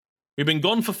We've been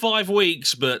gone for 5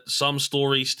 weeks, but some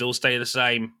stories still stay the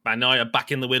same. And now you're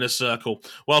back in the winner's circle.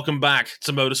 Welcome back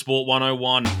to Motorsport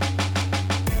 101.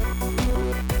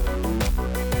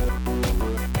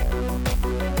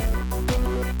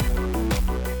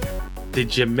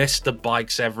 Did you miss the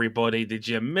bikes, everybody? Did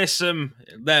you miss them?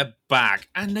 They're back,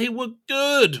 and they were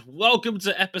good. Welcome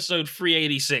to episode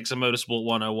 386 of Motorsport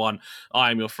 101.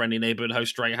 I'm your friendly neighborhood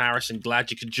host, Ray Harrison.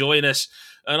 Glad you could join us.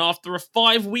 And after a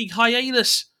 5-week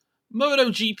hiatus,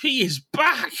 MotoGP is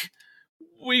back.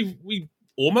 We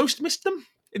almost missed them.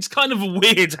 It's kind of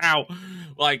weird how,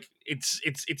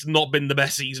 it's not been the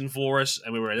best season for us,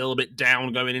 and we were a little bit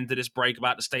down going into this break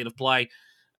about the state of play.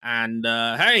 And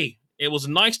hey, it was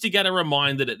nice to get a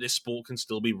reminder that this sport can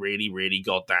still be really, really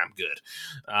goddamn good,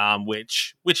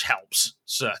 which helps,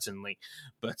 certainly.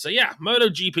 But yeah,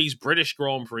 MotoGP's British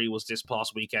Grand Prix was this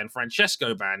past weekend.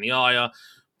 Francesco Bagnaia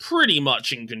pretty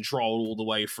much in control all the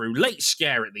way through. Late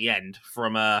scare at the end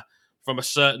from a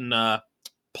certain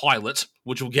pilot,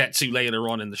 which we'll get to later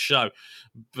on in the show.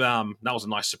 That was a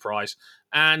nice surprise.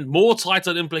 And more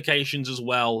title implications as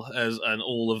well, and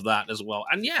all of that as well.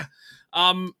 And yeah,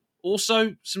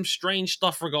 also, some strange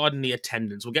stuff regarding the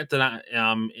attendance. We'll get to that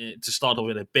to start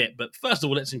off in a bit. But first of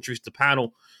all, let's introduce the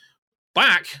panel.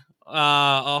 Back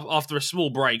after a small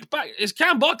break. Back is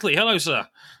Cam Buckley. Hello, sir.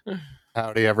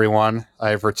 Howdy, everyone.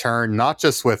 I've returned not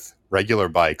just with regular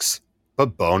bikes,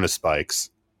 but bonus bikes.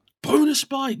 Bonus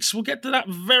bikes. We'll get to that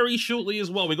very shortly as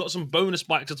well. We've got some bonus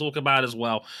bikes to talk about as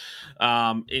well.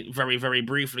 Very, very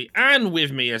briefly. And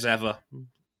with me, as ever,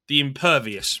 the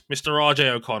impervious Mr. RJ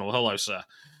O'Connell. Hello, sir.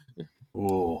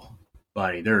 Oh,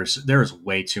 buddy, there's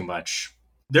way too much.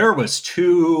 There was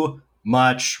too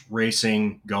much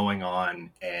racing going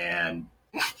on, and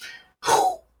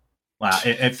wow,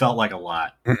 it felt like a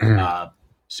lot.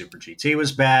 Super GT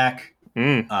was back.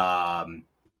 That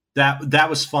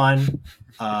was fun.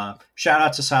 Shout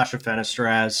out to Sasha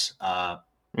Fenestraz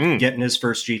getting his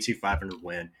first GT 500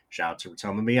 win. Shout out to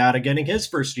Ritomo Miata getting his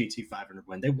first GT 500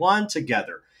 win. They won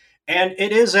together. And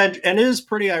it is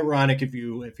pretty ironic if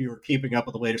you were keeping up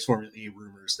with the latest Formula E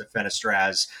rumors that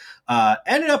Fenestraz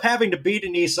ended up having to beat a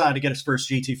Nissan to get his first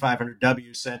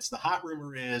GT500W, since the hot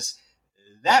rumor is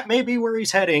that may be where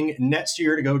he's heading next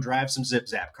year to go drive some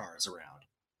zip-zap cars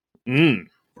around.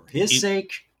 For his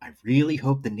sake, I really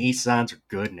hope the Nissans are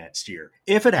good next year,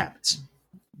 if it happens.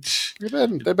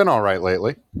 They've been all right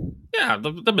lately. Yeah,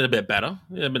 they've been a bit better.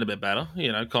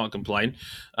 You know, can't complain.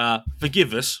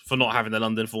 Forgive us for not having the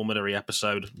London Formula E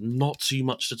episode. Not too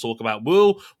much to talk about.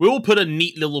 We'll put a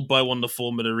neat little bow on the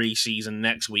Formula E season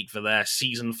next week for their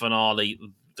season finale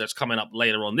that's coming up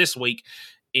later on this week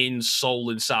in Seoul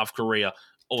in South Korea.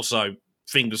 Also,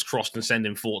 fingers crossed and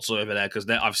sending thoughts over there, because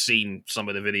I've seen some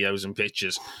of the videos and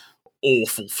pictures.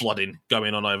 Awful flooding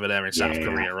going on over there in South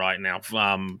Korea right now.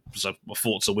 So my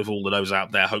thoughts are with all of those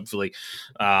out there. Hopefully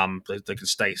they can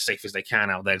stay as safe as they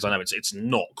can out there, because I know it's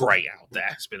not great out there.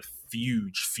 It's been a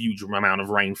huge amount of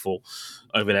rainfall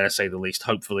over there, to say the least.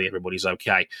 Hopefully everybody's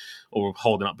okay or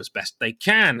holding up as best they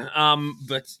can.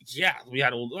 But yeah, we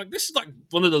had this is like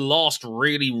one of the last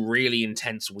really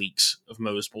intense weeks of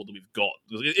motorsport that we've got.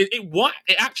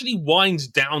 It actually winds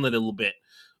down a little bit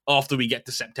after we get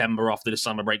to September, after the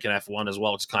summer break in F1 as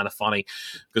well. It's kind of funny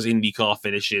because IndyCar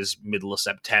finishes middle of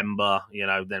September, you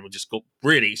know, then we just got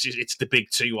it's the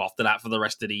big two after that for the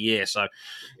rest of the year. So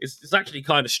it's actually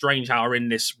kind of strange how we're in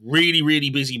this really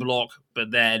busy block,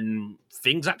 but then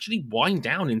things actually wind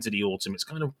down into the autumn. It's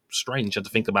kind of strange. I had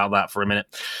to think about that for a minute.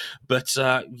 But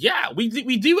yeah, we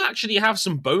do actually have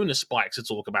some bonus bikes to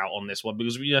talk about on this one,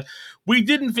 because we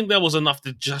didn't think there was enough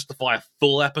to justify a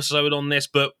full episode on this,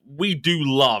 but we do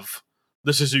love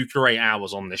the Suzuka 8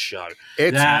 Hours on this show.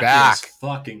 It's that back. Is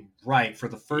fucking right. For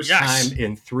the first time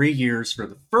in 3 years, for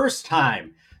the first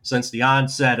time since the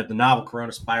onset of the novel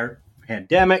coronavirus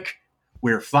pandemic,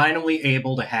 we're finally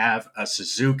able to have a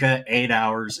Suzuka 8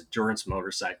 Hours endurance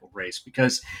motorcycle race.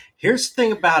 Because here's the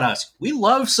thing about us. We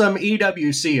love some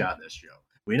EWC on this show.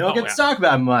 We don't get to talk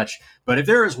about it much, but if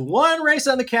there is one race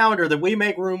on the calendar that we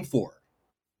make room for,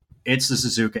 it's the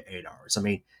Suzuka 8 Hours. I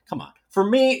mean, come on. For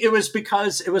me, it was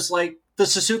because it was like the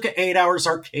Suzuka 8 Hours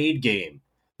arcade game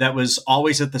that was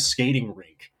always at the skating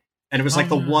rink. And it was like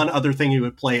the one other thing you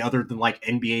would play other than like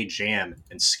NBA Jam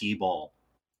and Skee Ball.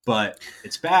 But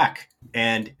it's back,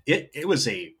 and it was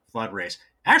a fun race.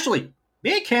 Actually,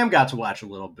 me and Cam got to watch a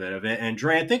little bit of it, and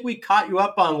Dre, I think we caught you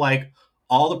up on like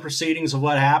all the proceedings of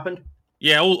what happened.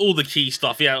 Yeah, all the key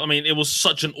stuff. Yeah, I mean, it was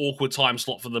such an awkward time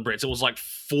slot for the Brits. It was like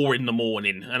 4 a.m,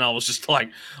 and I was just like,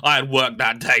 I had work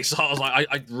that day, so I was like,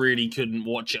 I really couldn't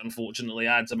watch it, unfortunately.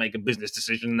 I had to make a business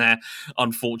decision there,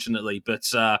 unfortunately.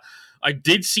 But I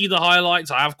did see the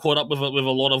highlights. I have caught up with a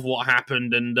lot of what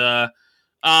happened, and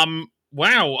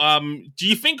wow. Do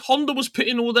you think Honda was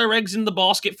putting all their eggs in the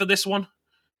basket for this one?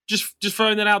 Just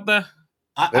throwing it out there.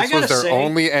 This was their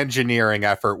only engineering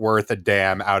effort worth a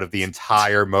damn out of the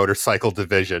entire motorcycle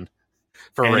division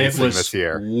for racing this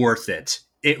year. Worth it.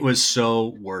 It was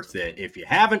so worth it. If you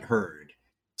haven't heard,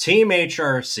 Team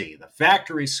HRC, the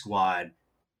Factory Squad,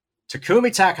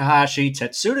 Takumi Takahashi,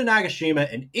 Tetsuda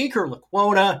Nagashima, and Iker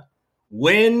Lecuona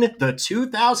win the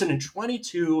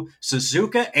 2022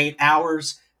 Suzuka 8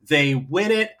 Hours. They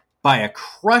win it by a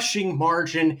crushing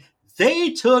margin. They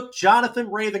took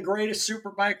Jonathan Rea, the greatest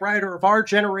superbike rider of our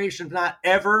generation, if not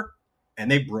ever, and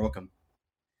they broke him.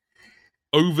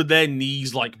 Over their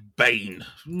knees like Bane.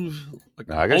 Like,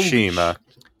 Nagashima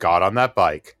got on that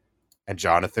bike, and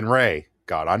Jonathan Rea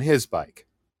got on his bike.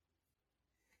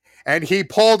 And he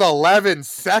pulled 11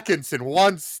 seconds in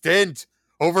one stint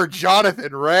over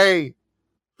Jonathan Rea.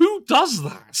 Who does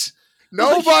that?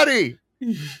 Nobody!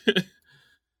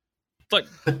 Like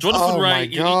Jonathan Rea,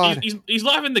 he's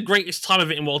not having the greatest time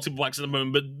of it in World Superbikes at the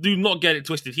moment, but do not get it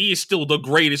twisted. He is still the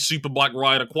greatest superbike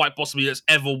rider, quite possibly, that's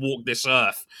ever walked this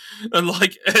earth.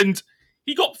 And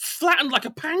he got flattened like a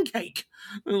pancake.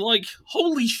 And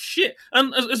holy shit.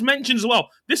 And as mentioned as well,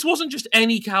 this wasn't just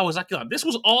any Kawasaki line. This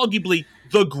was arguably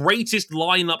the greatest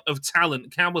lineup of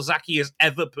talent Kawasaki has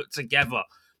ever put together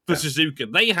for Suzuka.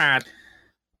 They had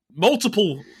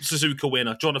multiple Suzuka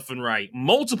winner, Jonathan Rea,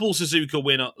 multiple Suzuka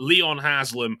winner, Leon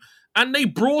Haslam, and they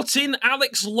brought in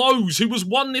Alex Lowes, who has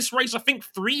won this race, I think,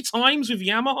 3 times with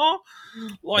Yamaha.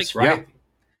 That's right.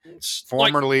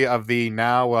 Formerly of the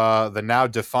now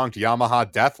defunct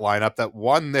Yamaha Death lineup that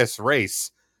won this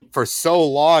race for so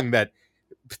long that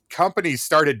companies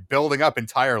started building up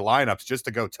entire lineups just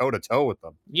to go toe-to-toe with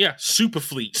them. Yeah, super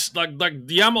fleets. Like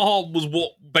the Yamaha was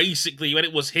what basically, when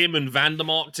it was him and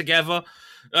Vandermark together,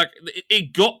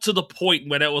 it got to the point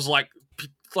where it was like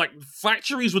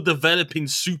factories were developing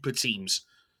super teams.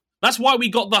 That's why we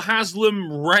got the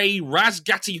Haslam, Rea,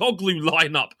 Razgatlioglu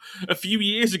lineup a few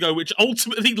years ago, which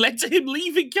ultimately led to him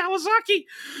leaving Kawasaki.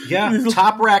 Yeah,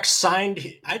 Toprak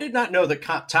signed... I did not know that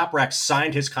Toprak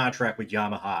signed his contract with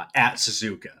Yamaha at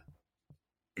Suzuka.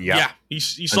 Yeah, he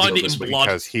signed it in blood.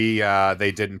 Because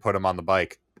they didn't put him on the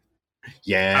bike.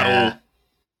 Yeah.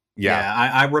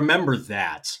 I remember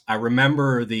that. I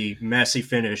remember the messy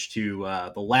finish to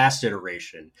the last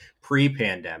iteration,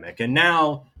 pre-pandemic. And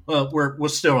now... Well, we're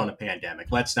still on a pandemic.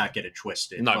 Let's not get it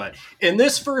twisted. No. But in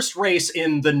this first race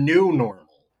in the new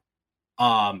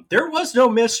normal, there was no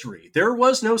mystery. There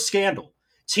was no scandal.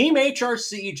 Team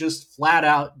HRC just flat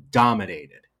out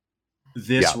dominated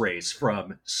this race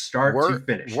from start to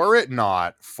finish. Were it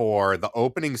not for the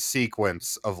opening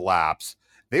sequence of laps,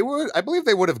 I believe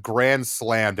they would have grand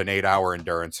slammed an 8-hour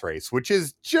endurance race, which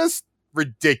is just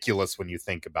ridiculous when you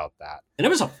think about that. And it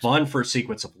was a fun first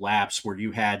sequence of laps where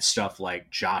you had stuff like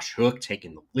Josh Hook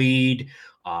taking the lead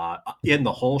in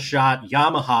the whole shot,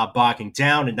 Yamaha bogging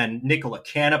down, and then Nicola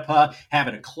Canepa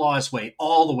having to claw his way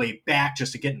all the way back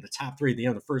just to get in the top 3 at the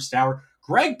end of the first hour.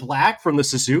 Greg Black from the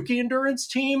Suzuki Endurance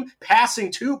team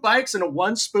passing 2 bikes in a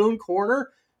 1-spoon corner.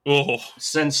 Oh,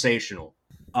 sensational.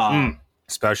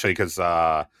 Especially because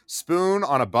spoon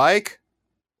on a bike.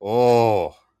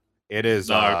 Oh, It is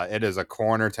a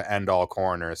corner to end all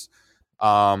corners.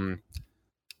 On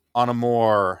a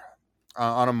more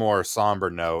somber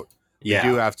note, we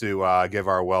do have to give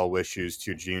our well wishes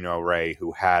to Gino Rea,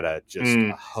 who had a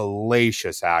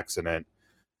hellacious accident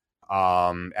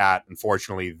at,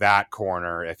 unfortunately, that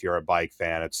corner, if you're a bike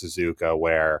fan, at Suzuka,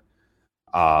 where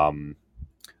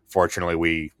fortunately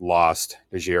we lost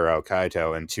Jiro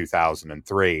Kaito in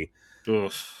 2003.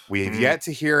 We've yet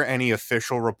to hear any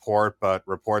official report, but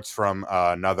reports from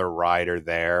another rider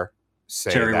there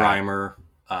say Terry Reimer,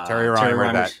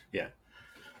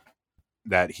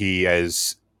 that he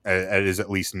is at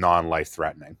least non-life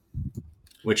threatening,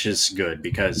 which is good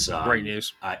because great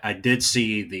news. I did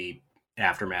see the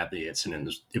aftermath of the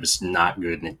incident. It was not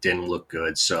good and it didn't look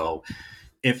good. So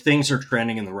if things are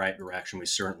trending in the right direction, we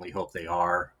certainly hope they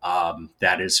are.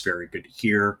 That is very good to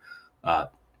hear.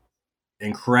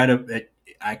 Incredible.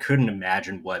 I couldn't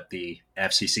imagine what the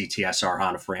FCC TSR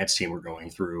Honda France team were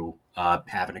going through,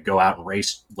 having to go out and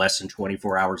race less than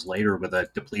 24 hours later with a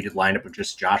depleted lineup of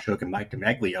just Josh Hook and Mike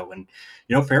DiMeglio. And,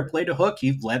 fair play to Hook.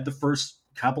 He led the first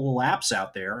couple of laps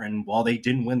out there. And while they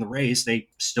didn't win the race, they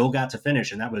still got to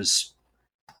finish. And that was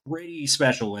pretty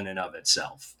special in and of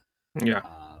itself. Yeah.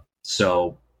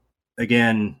 So,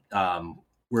 again,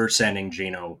 we're sending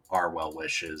Gino our well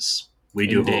wishes. We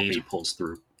do hope he pulls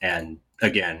through. And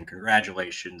again,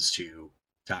 congratulations to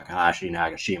Takahashi,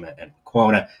 Nagashima, and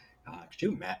Lecuona. Could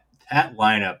you imagine? that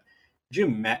lineup,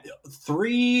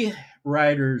 three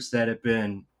riders that have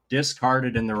been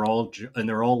discarded in their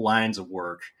old lines of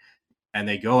work, and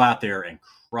they go out there and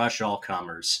crush all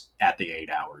comers at the 8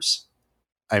 hours.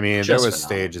 I mean, there was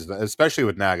stages, especially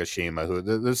with Nagashima, who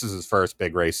this is his first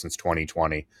big race since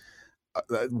 2020.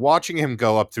 Watching him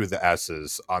go up through the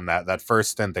S's on that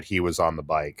first stint that he was on the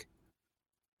bike,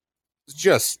 it's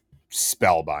just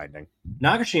spellbinding.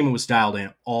 Nagashima was dialed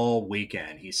in all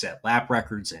weekend. He set lap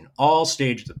records in all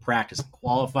stages of practice and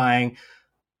qualifying.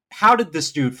 How did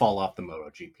this dude fall off the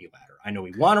MotoGP ladder? I know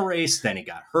he won a race, then he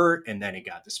got hurt, and then he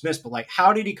got dismissed, but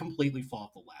how did he completely fall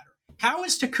off the ladder? How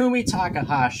is Takumi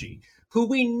Takahashi, who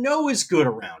we know is good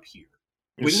around here,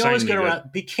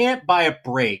 he can't buy a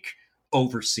break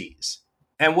overseas?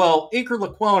 And Iker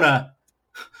Lecuona,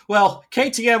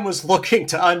 KTM was looking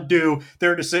to undo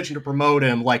their decision to promote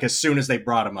him as soon as they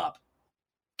brought him up.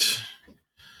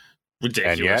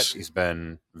 Ridiculous. And yet he's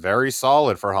been very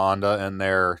solid for Honda and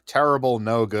their terrible,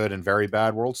 no good, and very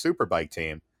bad World Superbike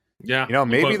team. Yeah.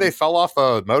 Maybe they fell off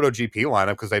a MotoGP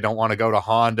lineup because they don't want to go to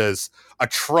Honda's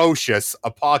atrocious,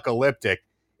 apocalyptic,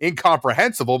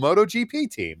 incomprehensible MotoGP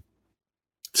team.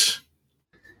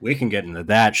 We can get into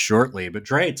that shortly, but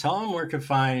Dre, tell them where to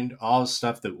find all the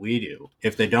stuff that we do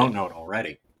if they don't know it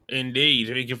already. Indeed.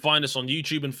 You can find us on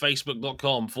YouTube and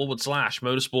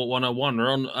Facebook.com/Motorsport101.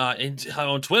 We're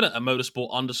on Twitter at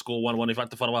Motorsport_101. If you'd like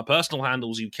to follow our personal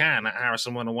handles, you can at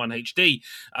Harrison101HD,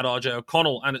 at RJ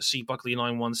O'Connell, and at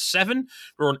CBuckley917.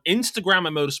 We're on Instagram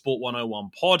at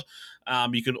Motorsport101pod.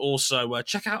 You can also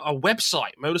check out our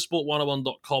website,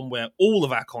 motorsport101.com, where all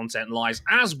of our content lies,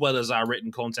 as well as our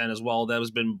written content as well. There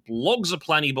has been blogs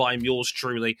aplenty by yours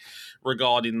truly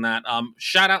regarding that.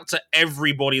 Shout out to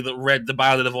everybody that read the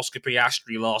Ballad of Oscar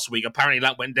Piastri last week. Apparently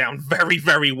that went down very,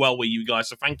 very well with you guys,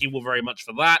 so thank you all very much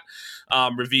for that.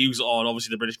 Reviews on,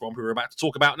 obviously, the British Grand Prix we're about to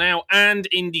talk about now, and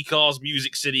IndyCar's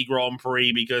Music City Grand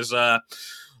Prix, because that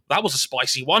was a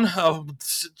spicy one.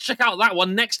 Check out that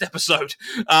one next episode.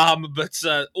 But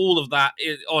all of that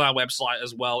is on our website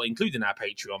as well, including our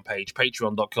Patreon page,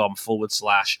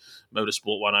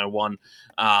 patreon.com/Motorsport101.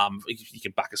 You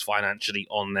can back us financially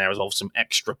on there as well, some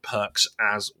extra perks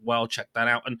as well. Check that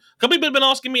out. And a couple people have been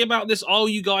asking me about this. Are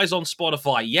you guys on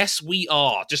Spotify? Yes, we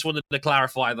are. Just wanted to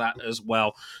clarify that as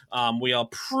well. We are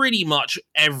pretty much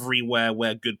everywhere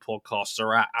where good podcasts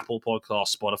are at. Apple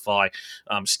Podcasts, Spotify,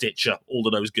 Stitcher, all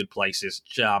of those good places.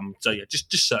 So yeah,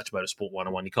 just search Motorsport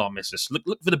 101. You can't miss us.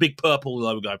 Look for the big purple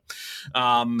logo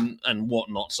and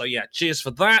whatnot. So yeah, cheers for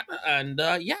that. And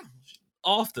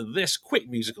after this quick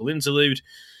musical interlude,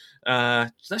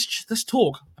 let's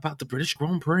talk about the British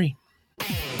Grand Prix.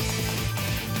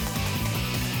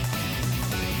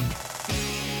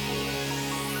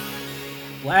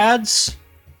 Lads,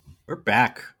 we're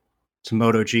back to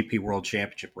MotoGP World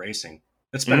Championship Racing.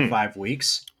 It's been 5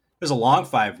 weeks. It was a long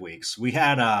 5 weeks. We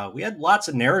had lots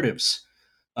of narratives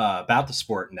about the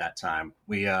sport in that time.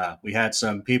 We had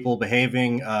some people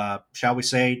behaving, shall we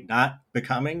say, not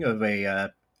becoming of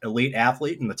a elite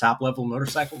athlete in the top level of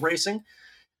motorcycle racing.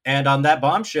 And on that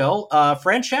bombshell,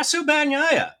 Francesco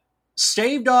Bagnaia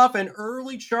staved off an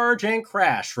early charge and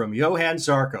crash from Johan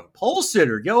Zarco. Pole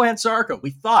sitter Johan Zarco. We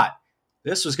thought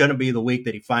this was going to be the week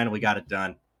that he finally got it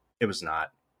done. It was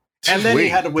not. And then he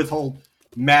had to withhold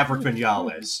Maverick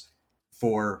Vinales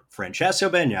for Francesco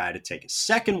Bagnaia to take his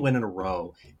second win in a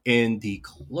row in the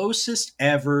closest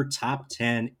ever top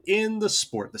 10 in the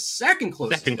sport. The second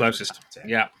closest. Top 10.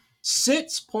 Yeah.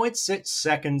 6.6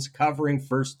 seconds covering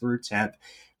first through 10th.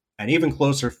 An even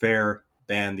closer fare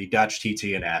than the Dutch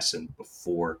TT and Assen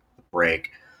before the break.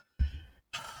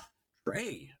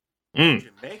 Trey,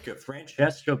 Jamaica,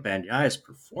 Francesco Bagnaia's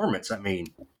performance. I mean,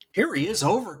 here he is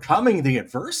overcoming the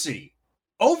adversity,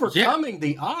 overcoming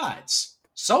the odds.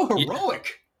 So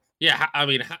heroic. Yeah, I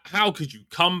mean, how could you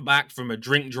come back from a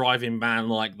drink driving ban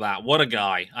like that? What a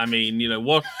guy! I mean,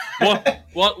 what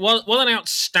an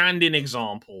outstanding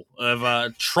example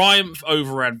of triumph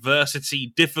over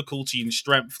adversity, difficulty, and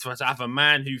strength to have a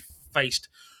man who faced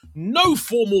no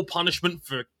formal punishment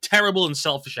for terrible and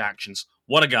selfish actions.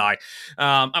 What a guy!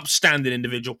 Upstanding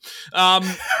individual.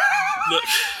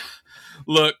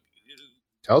 Look.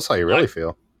 Tell us how you really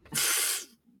feel.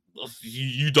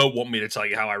 You don't want me to tell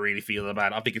you how I really feel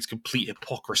about it. I think it's complete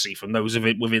hypocrisy from those of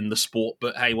it within the sport.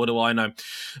 But hey, what do I know?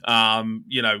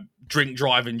 Drink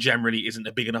driving generally isn't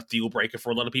a big enough deal breaker for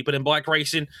a lot of people in bike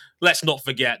racing. Let's not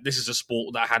forget, this is a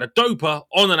sport that had a doper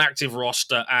on an active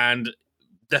roster and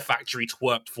the factory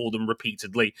twerked for them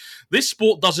repeatedly. This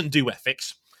sport doesn't do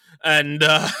ethics. And,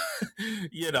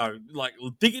 like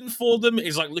digging for them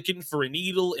is like looking for a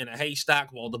needle in a haystack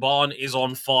while the barn is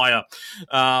on fire.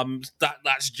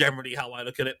 That's generally how I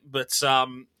look at it. But,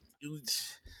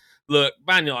 look,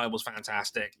 Bagnaia was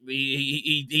fantastic.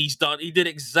 He did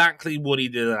exactly what he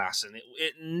did at Assen.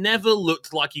 It never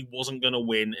looked like he wasn't going to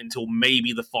win until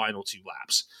maybe the final 2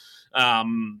 laps.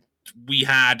 We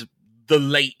had the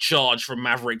late charge from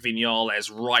Maverick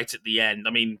Vinales right at the end.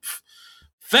 I mean,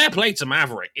 fair play to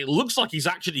Maverick. It looks like he's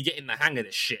actually getting the hang of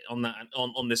this shit on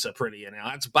this Aprilia now.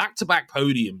 That's back-to-back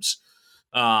podiums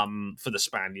for the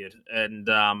Spaniard, and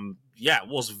it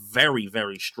was very,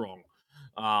 very strong.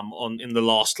 In the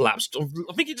last laps,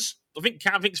 I think it's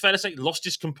fair to say lost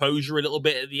his composure a little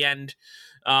bit at the end.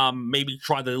 Maybe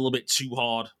tried a little bit too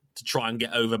hard to try and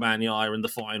get over Bagnaia in the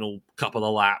final couple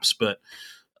of laps, but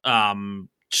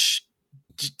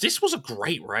this was a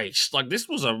great race. Like, this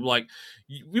was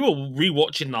we were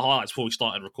rewatching the highlights before we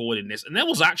started recording this, and there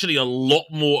was actually a lot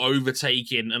more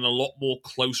overtaking and a lot more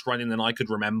close running than I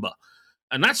could remember,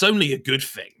 and that's only a good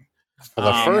thing. For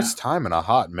the first time in a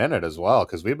hot minute as well,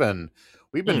 because we've been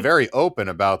very open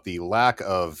about the lack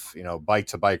of,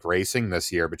 bike-to-bike racing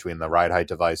this year between the ride height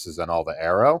devices and all the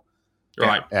aero,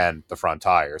 right, and the front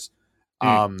tires.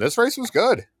 This race was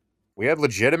good. We had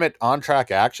legitimate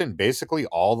on-track action basically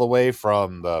all the way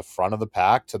from the front of the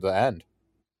pack to the end.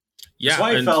 Yeah, that's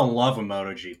why I fell in love with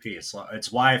MotoGP.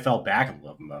 It's why I fell back in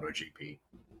love with MotoGP.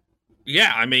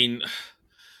 Yeah, I mean,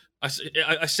 I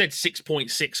said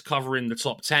 6.6 covering the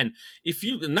top 10.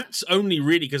 And that's only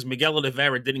really because Miguel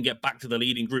Oliveira didn't get back to the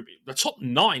leading group. The top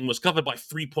 9 was covered by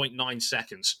 3.9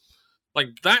 seconds.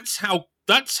 Like, that's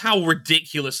how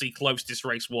ridiculously close this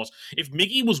race was. If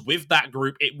Miggy was with that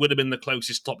group, it would have been the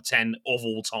closest top 10 of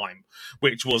all time,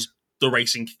 which was the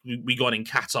racing we got in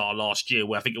Qatar last year,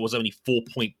 where I think it was only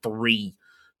 4.3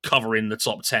 covering the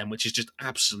top 10, which is just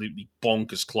absolutely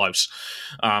bonkers close,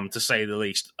 to say the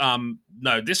least.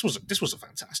 No, this was a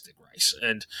fantastic race,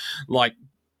 and like,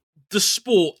 the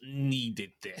sport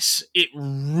needed this. It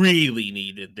really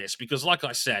needed this, because like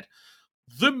I said,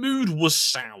 the mood was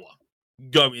sour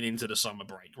going into the summer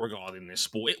break regarding this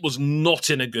sport. It was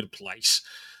not in a good place.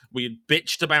 We had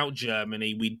bitched about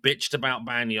Germany. We'd bitched about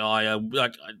Bagnaia.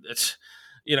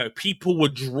 People were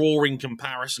drawing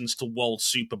comparisons to World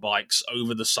Superbikes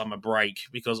over the summer break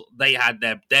because they had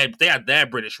their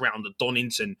British round at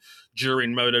Donington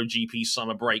during MotoGP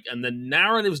summer break, and the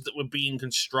narratives that were being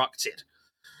constructed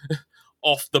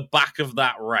off the back of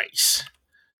that race.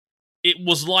 It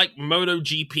was like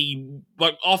MotoGP,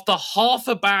 like after half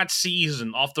a bad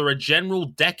season, after a general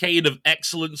decade of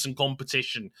excellence and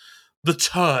competition, the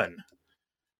turn.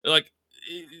 Like,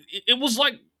 it was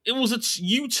a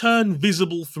U-turn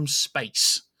visible from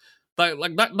space.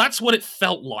 Like that's what it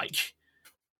felt like.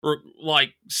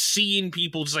 Like, seeing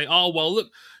people say, oh, well,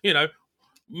 look,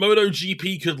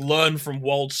 MotoGP could learn from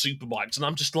World Superbikes. And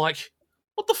I'm just like,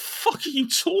 what the fuck are you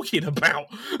talking about?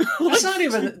 That's not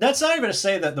even to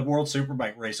say that the World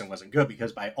Superbike racing wasn't good,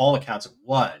 because by all accounts it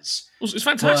was. It's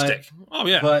fantastic.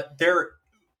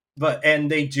 And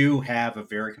they do have a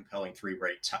very compelling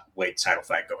 3-weight title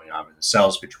fight going on in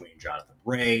themselves between Jonathan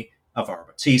Rea, Alvaro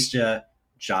Bautista,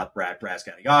 Brad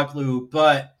Razgatlioglu.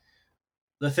 But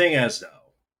the thing is, though,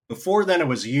 before then it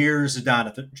was years of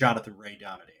Jonathan Rea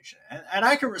domination, and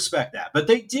I can respect that. But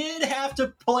they did have to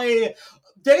play.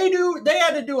 They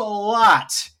had to do a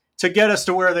lot to get us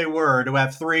to where they were, to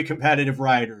have 3 competitive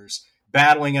riders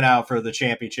battling it out for the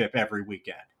championship every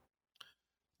weekend.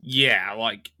 Yeah,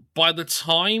 like, by the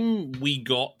time we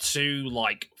got to,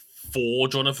 4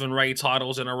 Jonathan Rea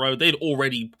titles in a row, they'd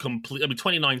already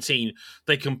 2019,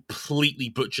 they completely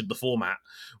butchered the format.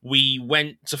 We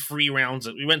went to 3 rounds.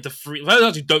 For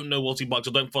those who don't know World Superbikes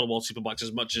or don't follow World Superbikes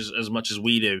as much as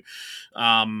we do,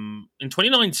 in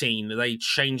 2019, they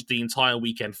changed the entire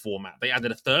weekend format. They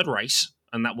added a 3rd race,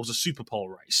 and that was a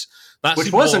Superpole race.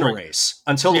 Which wasn't a race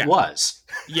until it was.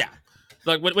 Yeah.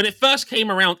 Like, when it first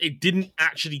came around, it didn't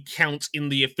actually count in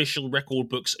the official record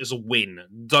books as a win.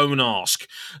 Don't ask.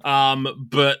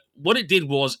 But what it did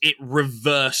was it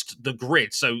reversed the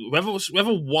grid. So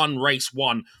whoever won race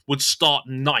 1 would start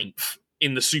 9th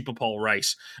in the Superpole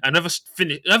race. And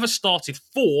whoever started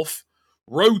 4th,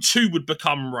 row 2 would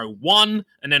become row 1,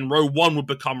 and then row 1 would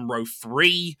become row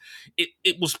 3.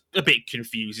 It was a bit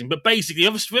confusing. But basically,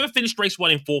 whoever finished race 1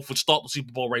 in 4th would start the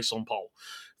Superpole race on pole.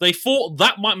 They thought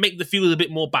that might make the field a bit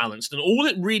more balanced, and all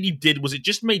it really did was it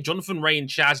just made Jonathan Rea and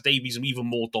Chaz Davies even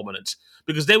more dominant,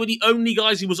 because they were the only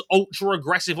guys who was ultra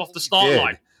aggressive off the start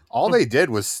line. All they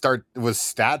did was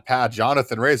stat pad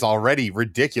Jonathan Rea's already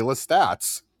ridiculous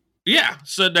stats. Yeah,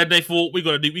 so then they thought we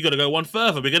got to go one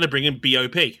further. We're going to bring in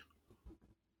BOP.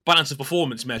 balance of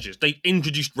performance measures. They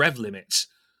introduced rev limits,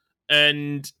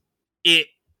 and it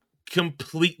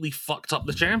completely fucked up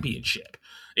the championship.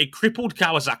 It crippled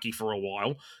Kawasaki for a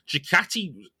while.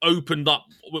 Ducati opened up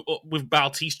with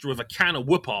Bautista with a can of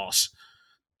whoop-ass.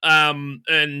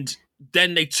 And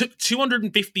then they took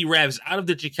 250 revs out of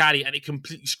the Ducati and it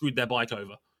completely screwed their bike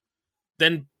over.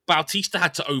 Then Bautista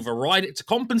had to override it to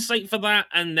compensate for that,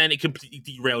 and then it completely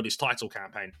derailed his title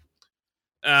campaign.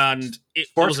 And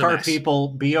sports car people,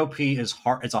 BOP is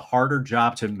hard. It's a harder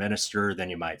job to administer than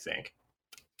you might think.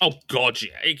 Oh god,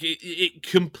 yeah! It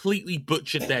completely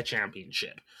butchered their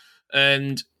championship,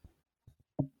 and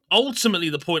ultimately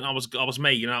the point I was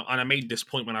making, and I made this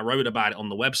point when I wrote about it on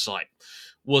the website,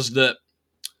 was that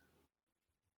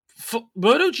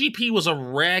MotoGP was a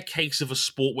rare case of a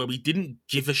sport where we didn't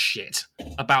give a shit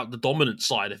about the dominant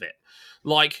side of it.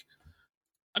 Like,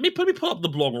 let me pull up the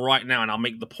blog right now, and I'll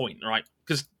make the point, right?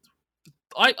 Because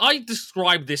I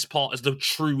describe this part as the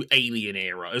true alien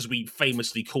era, as we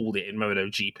famously called it in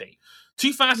MotoGP.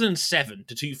 2007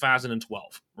 to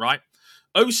 2012, right?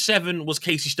 07 was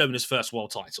Casey Stoner's first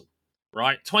world title,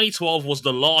 right? 2012 was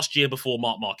the last year before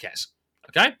Marc Marquez,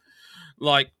 okay?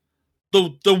 Like,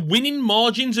 the winning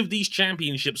margins of these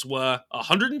championships were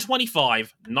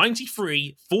 125,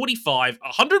 93, 45,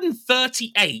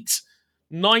 138,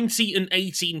 90, and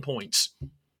 18 points.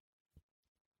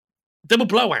 There were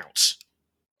blowouts.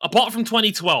 Apart from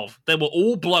 2012, they were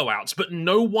all blowouts, but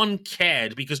no one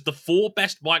cared because the four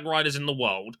best bike riders in the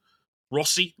world,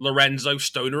 Rossi, Lorenzo,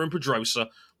 Stoner, and Pedrosa,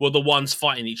 were the ones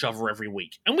fighting each other every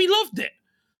week. And we loved it.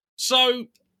 So,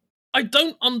 I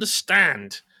don't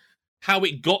understand how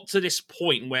it got to this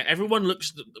point where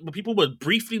people were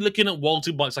briefly looking at World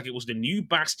Superbikes like it was the new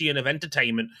bastion of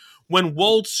entertainment, when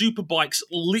World Superbikes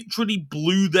literally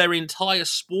blew their entire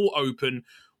sport open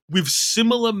with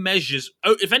similar measures,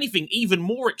 if anything, even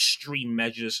more extreme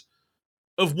measures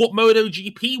of what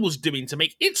MotoGP was doing to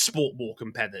make its sport more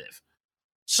competitive.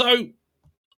 So,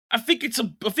 I think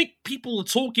people are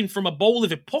talking from a bowl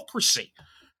of hypocrisy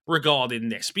regarding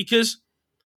this, because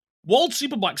World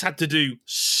Superbikes had to do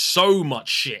so much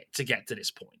shit to get to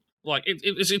this point. Like,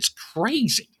 it's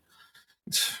crazy.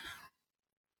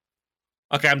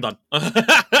 Okay, I'm done.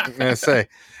 I'm gonna say,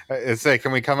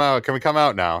 can we come out? Can we come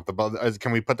out now?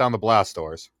 Can we put down the blast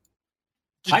doors?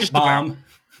 Just bomb.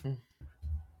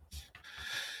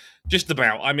 Just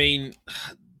about. I mean,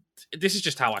 this is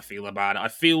just how I feel about it. I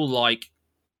feel like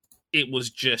it was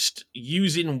just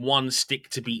using one stick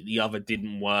to beat the other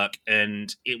didn't work,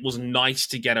 and it was nice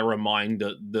to get a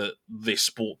reminder that this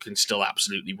sport can still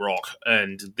absolutely rock.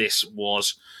 And this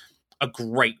was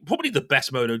probably the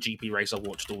best MotoGP race I've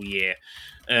watched all year.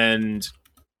 And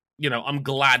you know, I'm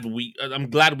glad we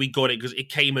got it because it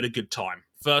came at a good time.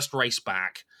 First race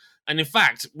back. And in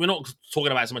fact, we're not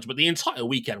talking about it so much, but the entire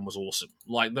weekend was awesome.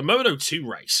 Like, the Moto2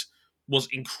 race was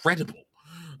incredible.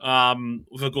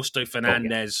 With Augusto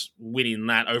Fernandez winning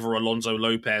that over Alonso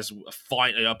Lopez,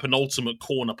 a penultimate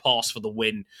corner pass for the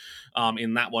win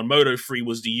in that one. Moto3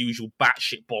 was the usual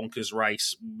batshit bonkers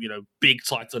race, you know, big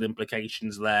title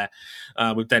implications there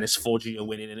with Dennis Foggia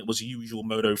winning, and it was usual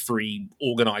Moto3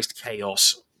 organized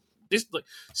chaos.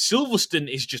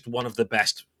 Silverstone is just one of the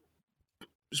best.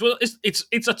 So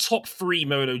it's a top 3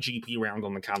 MotoGP round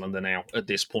on the calendar now at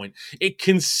this point. It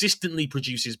consistently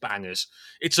produces bangers.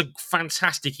 It's a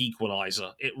fantastic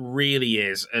equalizer. It really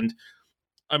is. And,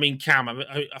 I mean, Cam,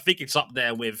 I think it's up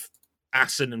there with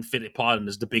Assen and Phillip Island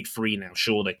as the big 3 now,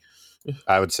 surely.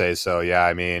 I would say so, yeah.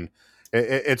 I mean,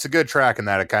 it's a good track in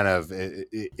that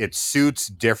it suits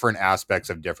different aspects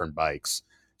of different bikes.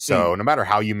 So no matter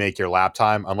how you make your lap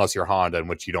time, unless you're Honda, in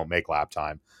which you don't make lap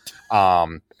time,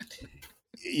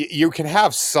 you can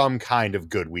have some kind of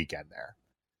good weekend there.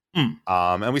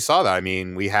 And we saw that. I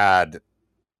mean, we had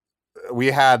the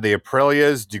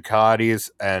Aprilias,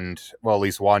 Ducatis, and, well, at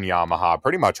least one Yamaha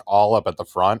pretty much all up at the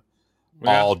front,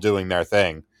 all doing their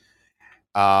thing.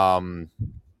 I mean,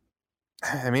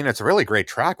 it's a really great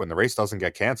track when the race doesn't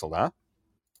get canceled, huh?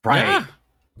 Right. Yeah.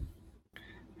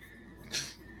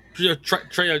 We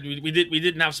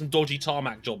didn't have some dodgy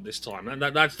tarmac job this time, and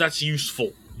that's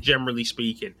useful, generally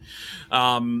speaking.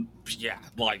 Yeah,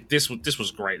 like this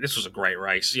was great. This was a great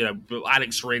race. You know,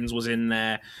 Alex Rins was in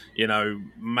there. You know,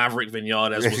 Maverick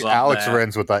Vinales was up Alex there.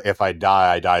 Rins with the "if I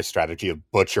die, I die" strategy of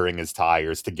butchering his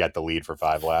tires to get the lead for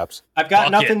 5 laps. I've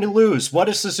got nothing to lose. What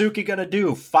is Suzuki gonna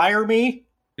do? Fire me?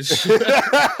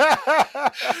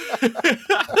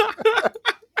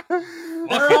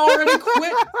 They're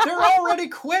already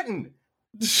quitting.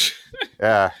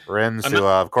 Yeah, Rins, who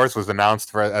of course was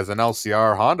announced as an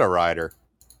LCR Honda rider.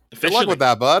 Good luck with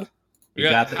that, bud.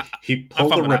 He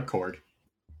pulled the ripcord.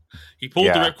 He pulled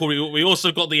the record. We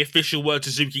also got the official word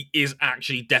Suzuki is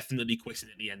actually definitely quitting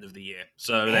at the end of the year.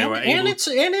 So they were able.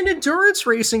 And in endurance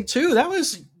racing too. That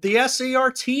was the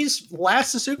SART's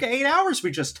last Suzuka 8 hours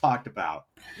we just talked about.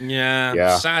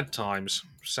 Yeah. Sad times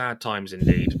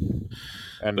indeed.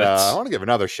 And I want to give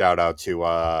another shout out to,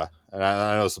 and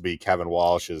I know this will be Kevin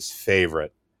Walsh's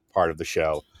favorite part of the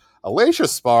show. Alicia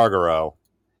Spargaro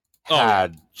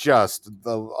had just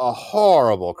a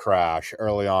horrible crash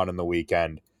early on in the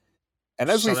weekend. And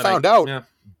as we found out,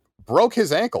 broke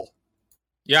his ankle.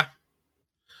 Yeah.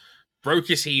 Broke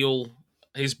his heel.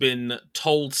 Has been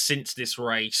told since this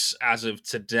race, as of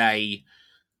today,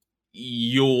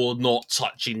 you're not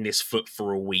touching this foot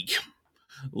for a week.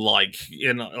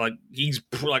 He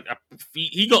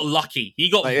got lucky.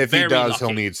 He got if very he does, lucky.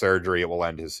 He'll need surgery. It will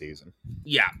end his season.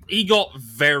 Yeah, he got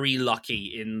very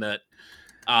lucky in that.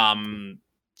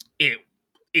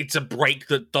 It's a break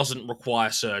that doesn't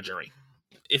require surgery.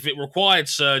 If it required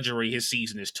surgery, his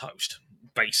season is toast,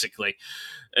 basically.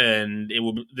 And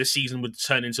this season would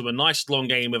turn into a nice long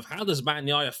game of how does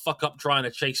Bagnaia fuck up trying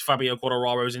to chase Fabio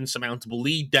Quartararo's insurmountable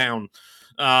lead down,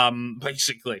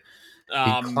 basically.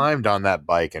 He climbed on that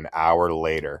bike an hour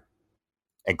later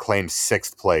and claimed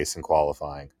 6th place in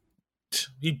qualifying.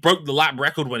 He broke the lap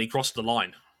record when he crossed the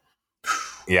line.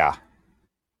 Yeah.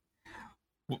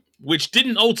 Which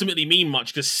didn't ultimately mean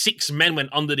much because 6 men went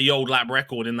under the old lap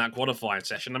record in that qualifying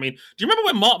session. I mean, do you remember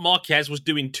when Marc Marquez was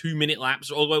doing 2-minute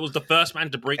laps, although it was the first man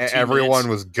to break 2 minutes? Everyone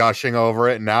was gushing over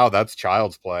it. Now that's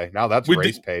child's play. Now that's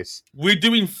race pace. We're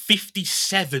doing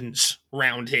 57s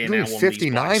round here now.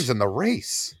 59s in the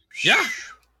race. Yeah.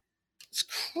 It's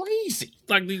crazy.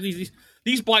 Like,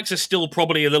 these bikes are still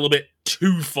probably a little bit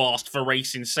too fast for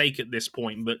racing's sake at this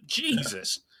point, but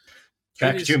Jesus.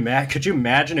 Could you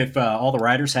imagine if all the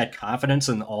riders had confidence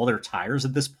in all their tires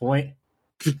at this point?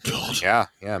 Good God. Yeah.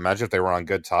 Imagine if they were on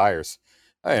good tires.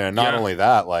 And not only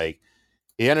that,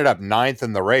 he ended up 9th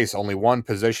in the race, only 1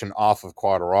 position off of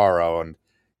Quartararo. And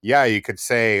yeah, you could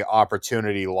say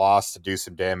opportunity lost to do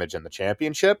some damage in the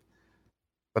championship.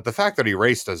 But the fact that he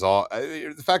raced at all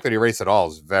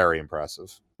is very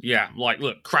impressive. Yeah,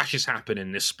 look, crashes happen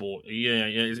in this sport. Yeah,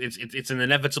 it's an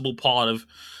inevitable part of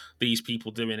these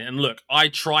people doing it. And look, I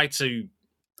try to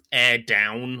air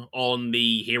down on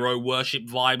the hero worship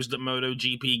vibes that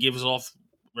MotoGP gives off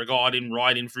regarding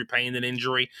riding through pain and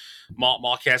injury. Marc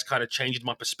Marquez kind of changed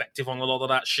my perspective on a lot of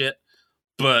that shit.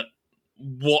 But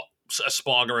what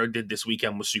Espargaro did this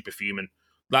weekend was superhuman.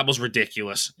 That was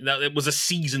ridiculous. It was a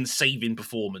season-saving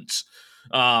performance,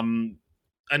 and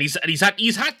he's had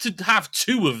to have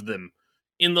 2 of them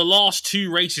in the last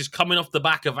 2 races coming off the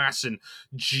back of Assen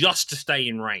just to stay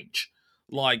in range.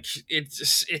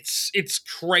 It's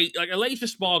great. Aleix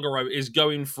Espargaro is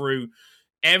going through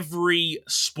every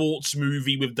sports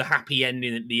movie with the happy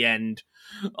ending at the end.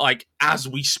 As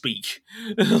we speak,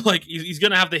 he's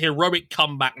going to have the heroic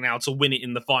comeback now to win it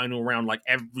in the final round, like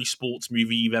every sports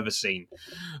movie you've ever seen,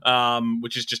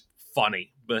 which is just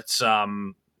funny. But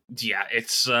yeah,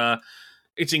 it's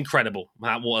incredible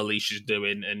what Alicia's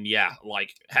doing. And yeah,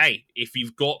 hey, if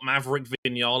you've got Maverick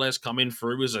Vinales coming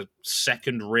through as a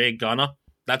second rear gunner,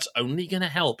 that's only going to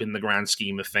help in the grand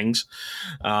scheme of things.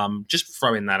 Just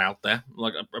throwing that out there.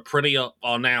 Aprilia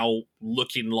are now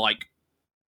looking like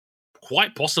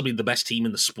quite possibly the best team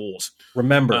in the sport.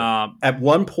 Remember, at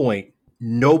one point,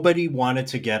 nobody wanted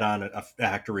to get on a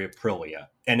factory Aprilia,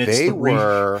 and it's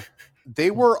they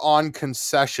were on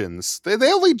concessions.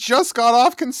 They only just got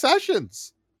off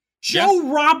concessions. Joe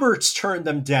Roberts turned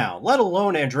them down, let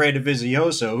alone Andrea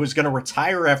Dovizioso, who's going to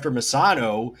retire after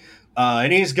Misano,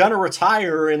 and he's going to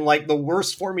retire in the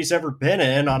worst form he's ever been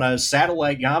in on a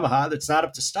satellite Yamaha that's not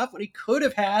up to stuff when he could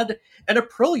have had an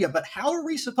Aprilia. But how are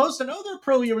we supposed to know that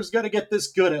Aprilia was going to get this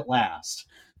good at last?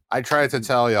 I tried to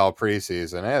tell y'all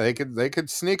preseason, hey, they could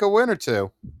sneak a win or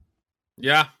 2.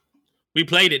 Yeah. We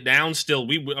played it down still.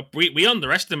 We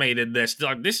underestimated this.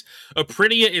 This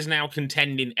Aprilia is now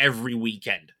contending every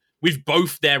weekend with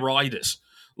both their riders.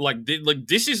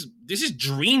 This is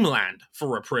dreamland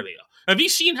for Aprilia. Have you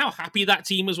seen how happy that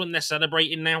team is when they're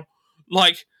celebrating now?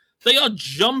 They are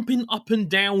jumping up and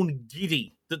down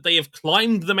giddy that they have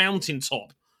climbed the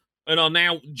mountaintop and are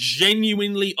now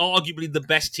genuinely, arguably the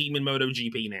best team in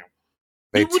MotoGP now.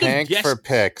 They tanked for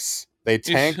picks. They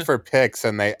tanked for picks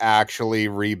and they actually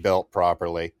rebuilt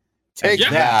properly. Take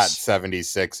that,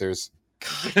 76ers.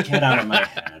 Get out of my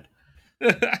head.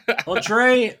 Well,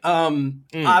 Dre,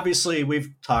 obviously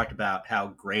we've talked about how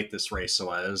great this race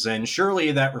was, and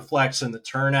surely that reflects in the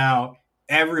turnout.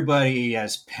 Everybody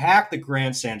has packed the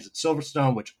grandstands at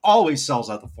Silverstone, which always sells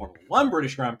out the Formula 1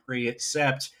 British Grand Prix,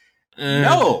 except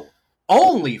no,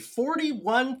 Only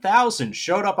 41,000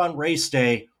 showed up on race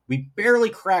day. We barely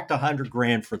cracked 100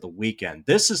 grand for the weekend.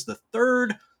 This is the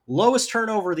third lowest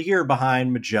turnover of the year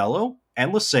behind Mugello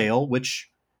and Losail,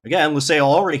 which, again, Losail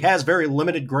already has very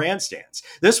limited grandstands.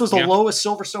 This was the lowest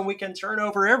Silverstone weekend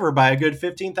turnover ever by a good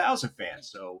 15,000 fans.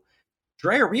 So,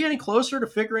 Dre, are we any closer to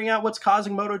figuring out what's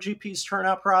causing MotoGP's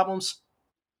turnout problems?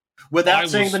 Without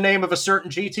saying the name of a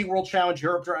certain GT World Challenge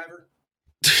Europe driver?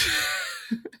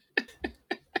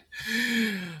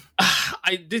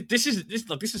 This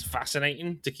is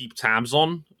fascinating to keep tabs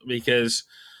on, because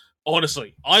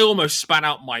honestly, I almost spat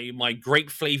out my grape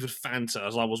flavored Fanta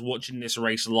as I was watching this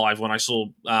race live when I saw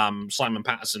Simon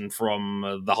Patterson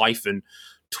from the Hyphen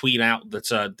tweet out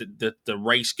that the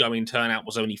race going turnout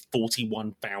was only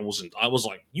 41,000. I was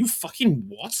like, you fucking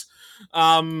what?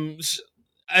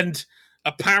 And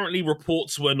apparently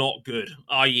reports were not good,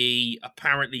 i.e.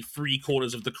 apparently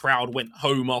 3/4 of the crowd went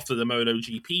home after the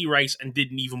MotoGP race and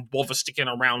didn't even bother sticking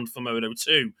around for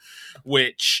Moto2,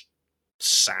 which,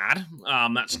 sad.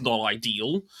 That's not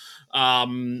ideal.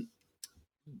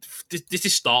 This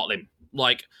is startling.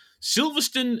 Like,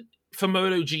 Silverstone for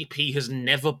MotoGP has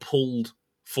never pulled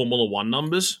Formula One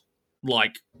numbers.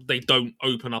 Like, they don't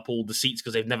open up all the seats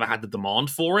because they've never had the demand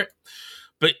for it.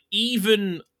 But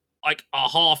even like a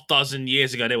half dozen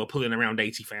years ago, they were pulling around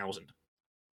 80,000.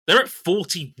 They're at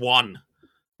 41.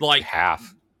 Like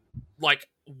half. Like,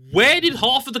 where did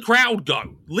half of the crowd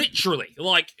go? Literally,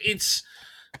 like it's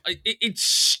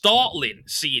startling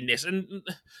seeing this,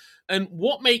 and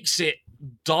what makes it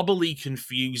doubly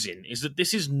confusing is that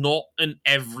this is not an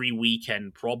every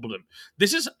weekend problem.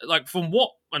 This is like, from what,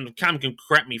 and Cam can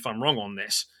correct me if I'm wrong on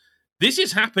this, this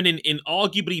is happening in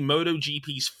arguably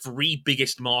MotoGP's 3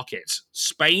 biggest markets: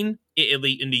 Spain,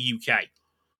 Italy, and the UK.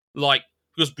 Like,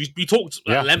 because we talked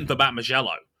at length about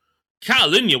Mugello.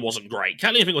 Catalunya wasn't great.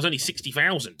 Catalunya, I think, was only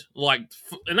 60,000. Like,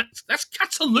 and that's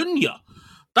Catalunya.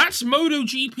 That's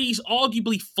MotoGP's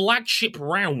arguably flagship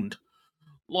round.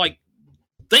 Like,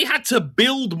 they had to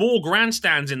build more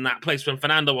grandstands in that place when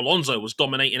Fernando Alonso was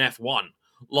dominating F1.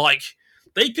 Like,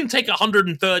 they can take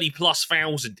 130 plus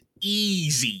thousand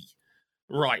easy.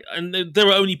 Right, and they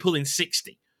were only pulling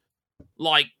 60.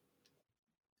 Like,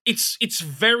 it's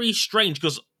very strange,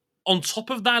 because on top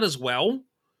of that as well,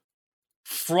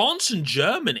 France and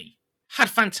Germany had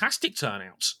fantastic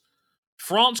turnouts.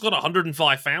 France got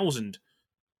 105,000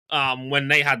 when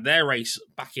they had their race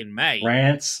back in May.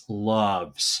 France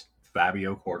loves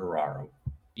Fabio Quartararo.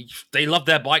 They love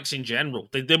their bikes in general.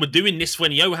 They were doing this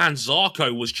when Johan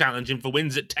Zarco was challenging for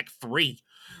wins at Tech 3.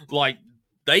 Like,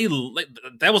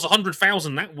 there was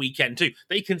 100,000 that weekend too.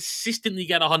 They consistently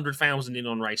get 100,000 in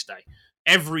on race day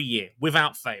every year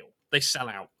without fail. They sell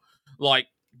out. Like,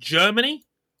 Germany,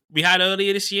 we had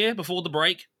earlier this year before the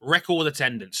break, record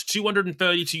attendance,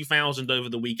 232,000 over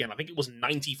the weekend. I think it was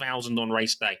 90,000 on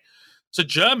race day. So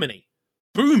Germany,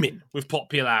 booming with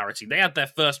popularity. They had their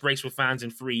first race with fans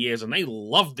in 3 years and they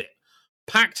loved it.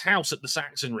 Packed house at the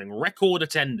Sachsenring, record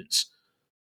attendance.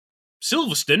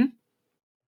 Silverstone,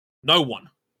 no one.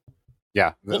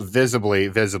 Yeah, visibly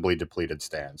depleted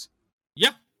stands.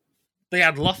 Yeah. They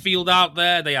had Luffield out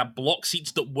there. They had block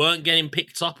seats that weren't getting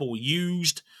picked up or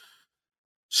used.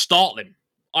 Startling.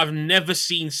 I've never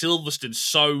seen Silverstone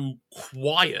so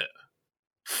quiet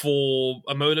for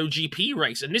a MotoGP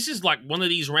race. And this is like one of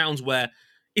these rounds where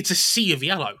it's a sea of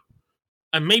yellow.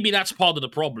 And maybe that's part of the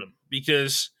problem,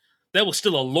 because there was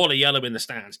still a lot of yellow in the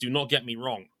stands. Do not get me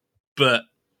wrong. But,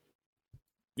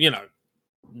 you know,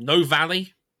 no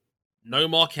Valley, no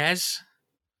Marquez,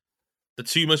 the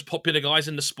 2 most popular guys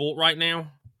in the sport right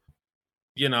now.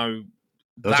 You know,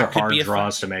 those are hard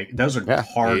draws to make. Those are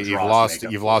hard draws to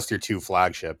make. You've lost your 2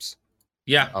 flagships.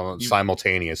 Yeah.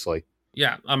 Simultaneously.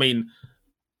 Yeah. I mean,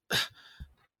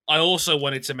 I also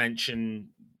wanted to mention,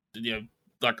 you know,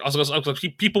 like,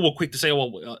 people were quick to say,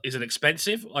 well, is it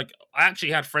expensive? Like, I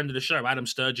actually had a friend of the show, Adam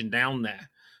Sturgeon, down there.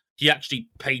 He actually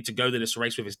paid to go to this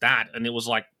race with his dad, and it was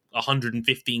like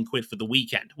 115 quid for the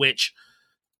weekend, which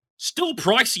still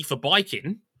pricey for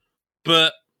biking,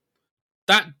 but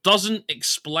that doesn't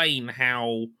explain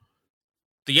how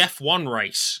the F1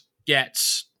 race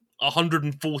gets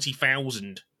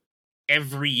 140,000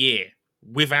 every year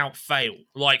without fail.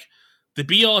 Like, the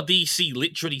BRDC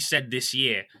literally said this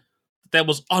year there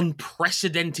was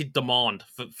unprecedented demand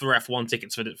for F1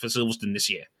 tickets for Silverstone this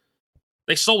year.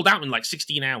 They sold out in like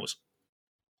 16 hours.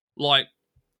 Like,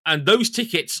 and those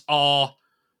tickets are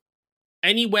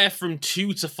anywhere from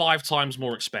 2 to 5 times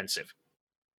more expensive.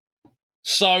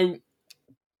 So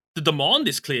the demand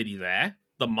is clearly there.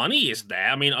 The money is there.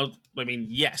 I mean,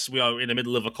 yes, we are in the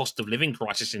middle of a cost of living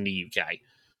crisis in the UK,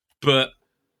 but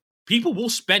people will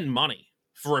spend money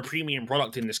for a premium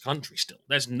product in this country still.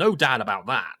 There's no doubt about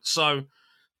that. So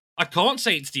I can't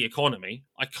say it's the economy.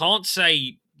 I can't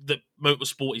say that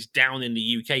motorsport is down in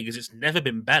the UK because it's never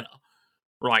been better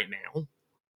right now.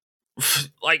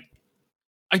 Like,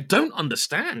 I don't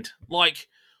understand. Like,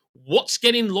 what's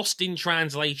getting lost in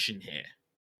translation here?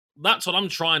 That's what I'm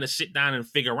trying to sit down and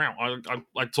figure out.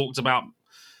 I talked about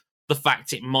the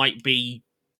fact it might be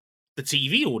the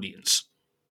TV audience.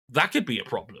 That could be a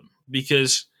problem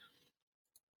because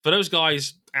for those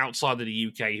guys outside of the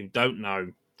UK who don't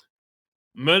know,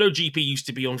 MotoGP used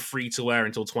to be on free-to-air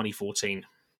until 2014.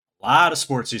 A lot of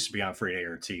sports used to be on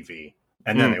free-to-air TV,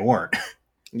 and then they weren't.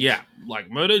 Yeah, like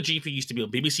MotoGP used to be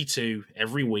on BBC Two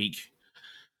every week.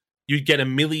 You'd get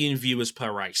 1 million viewers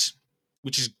per race,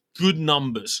 which is good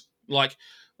numbers. Like,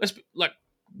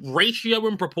 ratio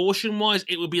and proportion-wise,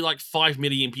 it would be like 5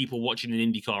 million people watching an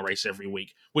IndyCar race every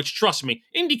week, which, trust me,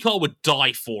 IndyCar would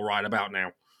die for right about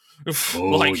now.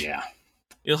 Yeah.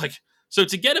 You're like, so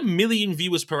to get 1 million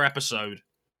viewers per episode,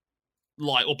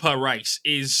 like, or per race,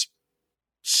 is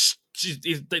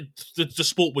the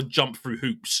sport would jump through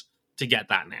hoops to get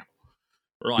that now.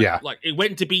 Right? Yeah. Like, it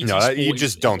went to BT No, Sport. you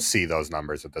just don't see those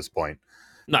numbers at this point.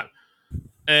 No.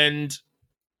 And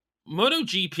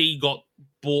MotoGP got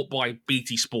bought by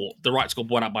BT Sport. The rights got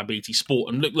bought out by BT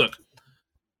Sport. And look,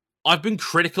 I've been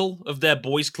critical of their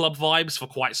boys club vibes for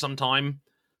quite some time.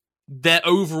 Their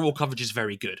overall coverage is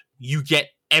very good. You get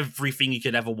everything you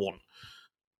could ever want.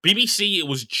 BBC, it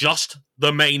was just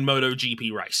the main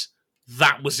MotoGP race.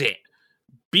 That was it.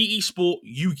 BT Sport,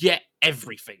 you get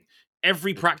everything.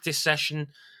 Every practice session,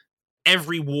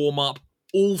 every warm-up,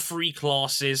 all 3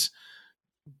 classes,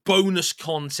 bonus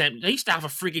content. They used to have a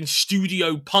friggin'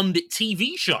 studio pundit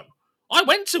TV show. I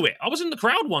went to it. I was in the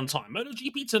crowd one time.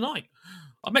 MotoGP Tonight.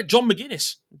 I met John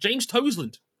McGuinness, James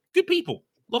Toseland. Good people.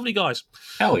 Lovely guys.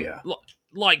 Hell yeah.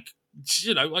 Like,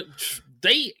 you know,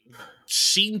 they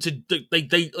seem to...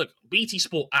 They look, BT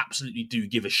Sport absolutely do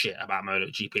give a shit about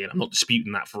MotoGP, and I'm not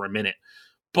disputing that for a minute.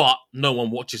 But no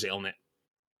one watches it on it.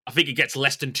 I think it gets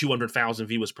less than 200,000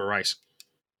 viewers per race.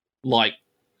 Like,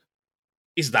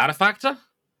 is that a factor?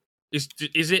 Is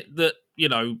it that, you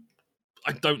know,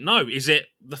 I don't know. Is it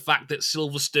the fact that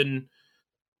Silverstone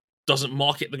doesn't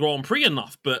market the Grand Prix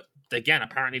enough? But again,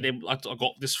 apparently I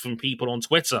got this from people on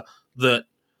Twitter that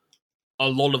a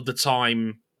lot of the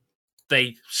time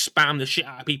they spam the shit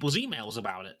out of people's emails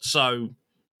about it. So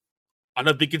I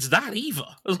don't think it's that either.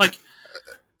 Like,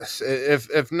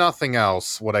 if nothing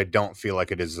else, what I don't feel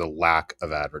like it is a lack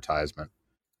of advertisement,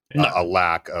 a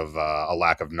lack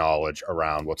of knowledge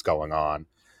around what's going on.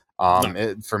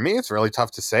 For me, it's really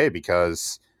tough to say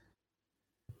because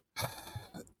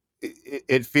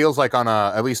it feels like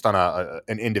at least on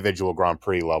an individual Grand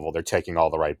Prix level, they're taking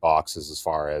all the right boxes as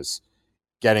far as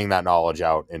getting that knowledge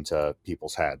out into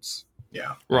people's heads.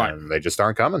 Yeah, right. And they just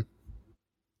aren't coming.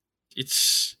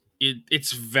 It's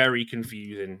very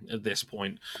confusing at this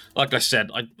point. Like I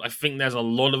said, I think there's a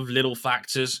lot of little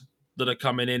factors that are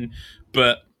coming in,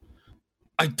 but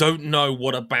I don't know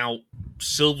what about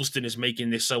Silverstone is making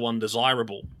this so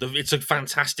undesirable. It's a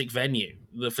fantastic venue.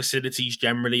 The facilities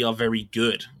generally are very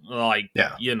good. Like,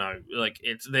 yeah. You know, like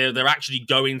they're actually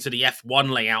going to the F1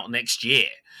 layout next year.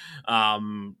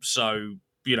 So,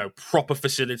 you know, proper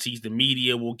facilities. The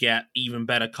media will get even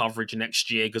better coverage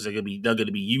next year because they're going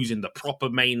to be using the proper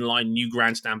mainline new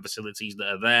grandstand facilities that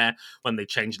are there when they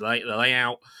change the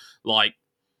layout. Like,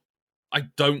 I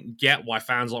don't get why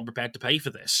fans aren't prepared to pay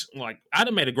for this. Like,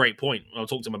 Adam made a great point. I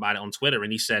talked to him about it on Twitter,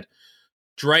 and he said,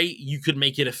 Dre, you could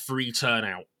make it a free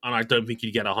turnout, and I don't think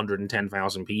you'd get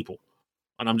 110,000 people.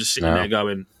 And I'm just sitting there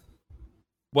going,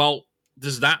 well,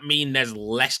 does that mean there's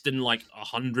less than like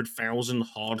 100,000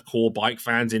 hardcore bike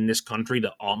fans in this country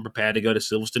that aren't prepared to go to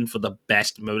Silverstone for the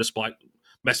best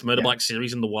motorbike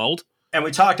series in the world? And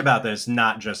we talked about this,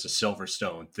 not just a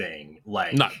Silverstone thing.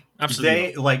 Like, no,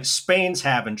 absolutely not. Like, Spain's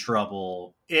having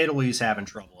trouble, Italy's having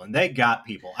trouble, and they got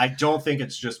people. I don't think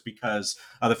it's just because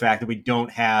of the fact that we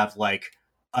don't have like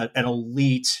an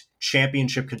elite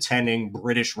championship contending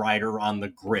British rider on the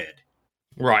grid.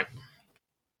 Right.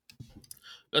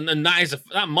 And then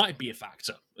that might be a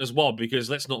factor as well, because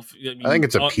let's not... I think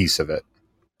it's a piece of it.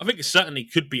 I think it certainly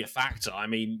could be a factor. I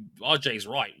mean, RJ's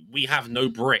right. We have no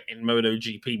Brit in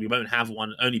MotoGP. We won't have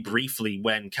one only briefly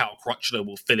when Cal Crutchlow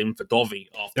will fill in for Dovi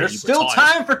after There's still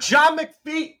time for John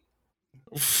McPhee.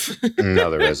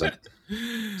 No, there isn't.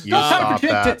 Still time for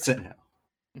Jake Dixon now.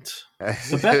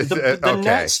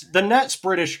 The next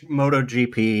British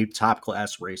MotoGP top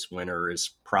class race winner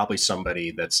is probably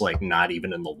somebody that's like not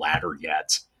even in the ladder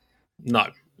yet. No,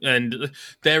 And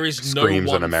there is Screams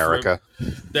no one in America.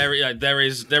 There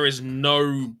is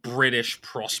no British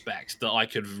prospect that I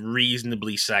could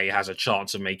reasonably say has a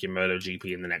chance of making MotoGP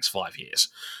in the next 5 years.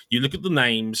 You look at the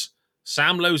names.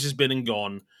 Sam Lowes has been and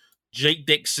gone. Jake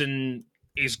Dixon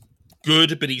is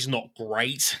good, but he's not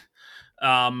great.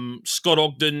 Scott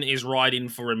Ogden is riding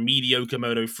for a mediocre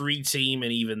Moto3 team,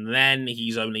 and even then,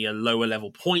 he's only a lower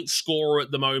level point scorer at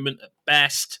the moment at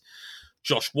best.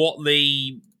 Josh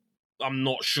Watley, I'm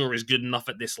not sure is good enough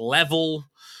at this level.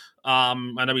 I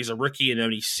know he's a rookie and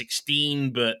only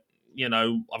 16, but, you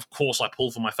know, of course I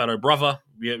pull for my fellow brother.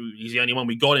 He's the only one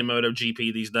we got in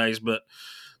MotoGP these days, but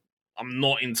I'm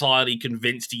not entirely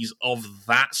convinced he's of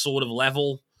that sort of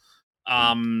level.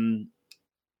 And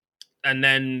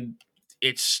then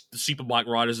it's the superbike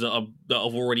riders that have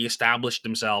already established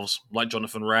themselves, like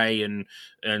Jonathan Ray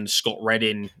and Scott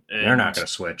Redding. They're not going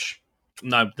to switch.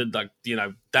 No,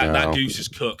 that goose is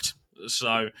cooked.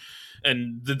 So,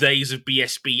 and the days of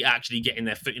BSB actually getting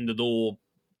their foot in the door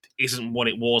isn't what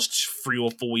it was 3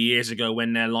 or 4 years ago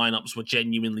when their lineups were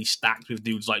genuinely stacked with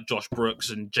dudes like Josh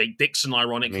Brooks and Jake Dixon,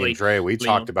 ironically. Dre, we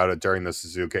talked about it during the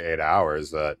Suzuka 8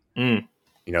 Hours that, you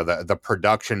know, the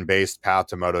production-based path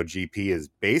to MotoGP is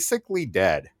basically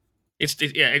dead. It's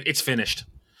finished.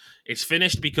 It's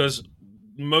finished because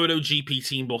MotoGP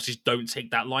team bosses don't take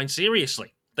that line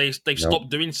seriously. They stopped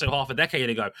doing so half a decade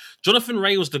ago. Jonathan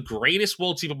Ray was the greatest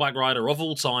World Superbike rider of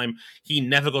all time. He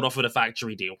never got offered a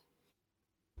factory deal.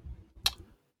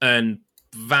 And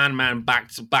Van Man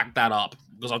backed that up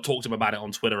because I talked to him about it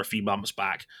on Twitter a few months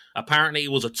back. Apparently,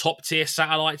 it was a top-tier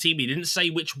satellite team. He didn't say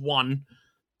which one,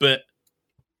 but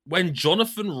when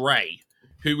Jonathan Ray,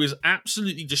 who is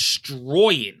absolutely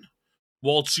destroying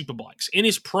World Superbikes in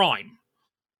his prime,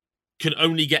 can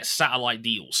only get satellite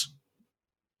deals,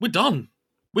 we're done.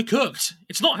 We're cooked.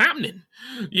 It's not happening,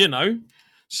 you know.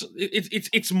 So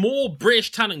it's more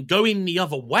British talent going the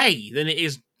other way than it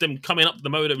is them coming up the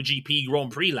MotoGP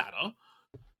Grand Prix ladder.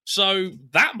 So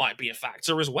that might be a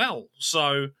factor as well.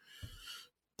 So,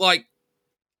 like,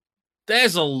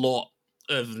 there's a lot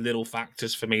of little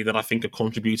factors for me that I think are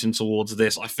contributing towards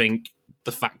this. I think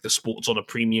the fact that sport's on a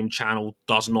premium channel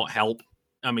does not help.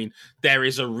 I mean, there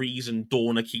is a reason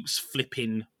Dorna keeps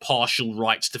flipping partial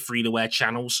rights to free-to-air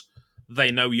channels. They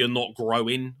know you're not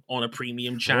growing on a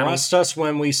premium channel. Trust us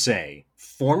when we say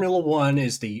Formula One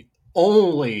is the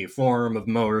only form of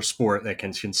motorsport that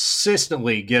can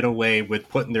consistently get away with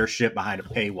putting their shit behind a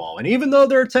paywall. And even though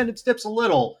their attendance dips a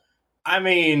little, I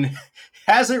mean,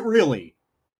 has it really?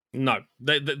 No.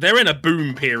 They're in a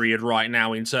boom period right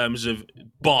now in terms of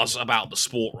buzz about the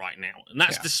sport right now. And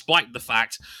that's despite the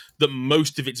fact that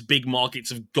most of its big markets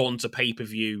have gone to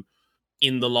pay-per-view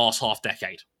in the last half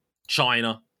decade.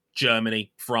 China,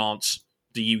 Germany, France,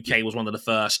 the UK was one of the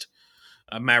first,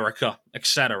 America,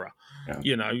 etc.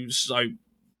 You know, so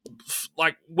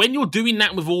like when you're doing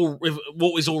that with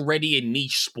what is already a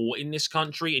niche sport in this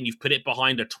country, and you've put it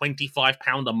behind a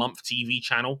 £25 a month TV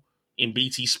channel in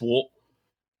BT Sport,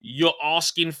 you're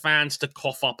asking fans to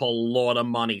cough up a lot of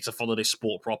money to follow this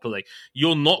sport properly.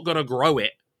 You're not going to grow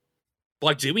it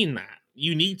by doing that.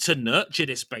 You need to nurture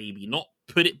this baby, not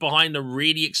put it behind a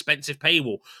really expensive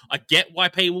paywall. I get why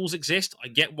paywalls exist. I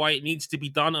get why it needs to be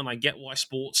done. And I get why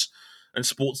sports and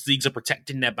sports leagues are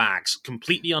protecting their bags.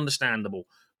 Completely understandable.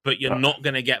 But you're not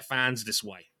going to get fans this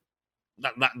way.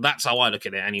 That's how I look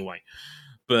at it anyway.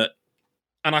 And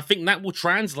I think that will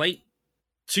translate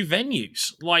to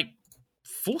venues. Like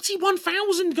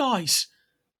 41,000 guys.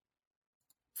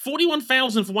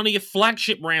 41,000 for one of your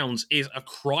flagship rounds is a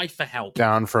cry for help.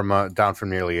 Down from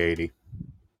nearly 80.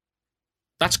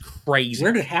 That's crazy.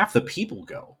 Where did half the people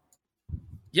go?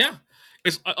 Yeah,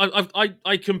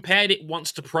 I compared it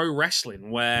once to pro wrestling,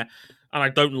 where, and I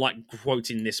don't like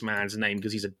quoting this man's name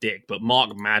because he's a dick, but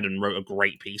Mark Madden wrote a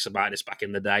great piece about this back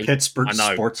in the day. Pittsburgh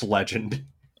sports legend.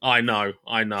 I know,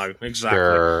 exactly.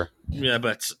 Sure. Yeah,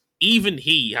 but even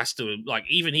he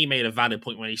made a valid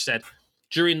point when he said,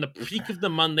 during the peak of the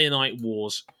Monday Night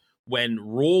Wars, when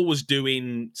Raw was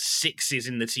doing 6s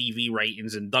in the TV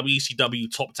ratings and WCW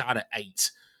topped out at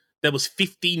 8, there was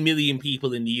 15 million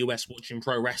people in the US watching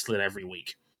pro wrestling every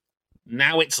week.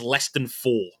 Now it's less than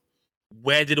 4.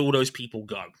 Where did all those people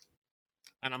go?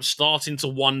 And I'm starting to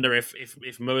wonder if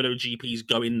MotoGP is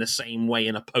going the same way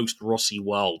in a post-Rossi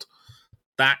world.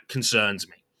 That concerns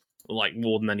me, like,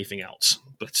 more than anything else.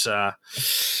 But,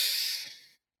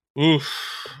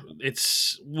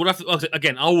 it's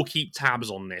again. I will keep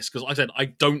tabs on this because, like I said, I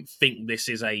don't think this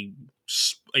is a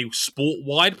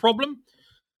sport-wide problem,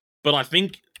 but I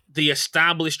think the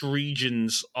established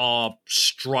regions are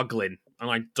struggling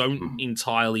and I don't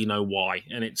entirely know why.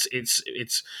 And it's.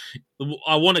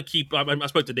 I want to keep. I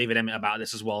spoke to David Emmett about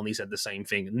this as well, and he said the same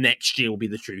thing. Next year will be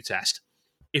the true test.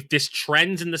 If this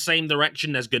trends in the same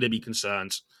direction, there's going to be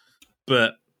concerns,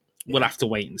 but we'll have to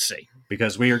wait and see.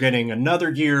 Because we are getting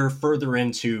another year further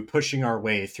into pushing our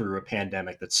way through a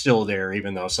pandemic that's still there,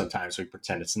 even though sometimes we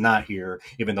pretend it's not here,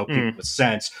 even though people with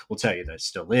sense will tell you that it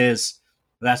still is.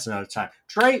 But that's another time.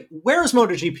 Trey, where is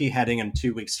MotoGP heading in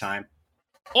 2 weeks' time?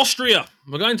 Austria.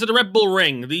 We're going to the Red Bull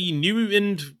Ring, the new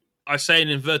and, I say in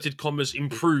inverted commas,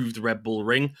 improved Red Bull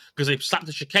Ring, because they've slapped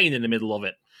a chicane in the middle of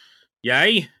it.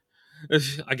 Yay,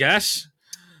 I guess.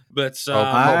 But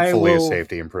hopefully a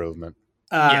safety improvement.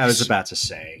 Yes. I was about to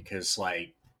say, because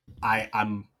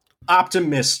I'm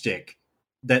optimistic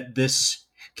that this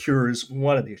cures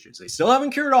one of the issues. They still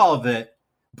haven't cured all of it,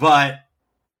 but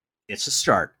it's a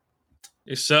start.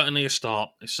 It's certainly a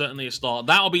start.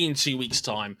 That'll be in 2 weeks'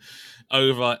 time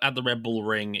over at the Red Bull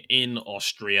Ring in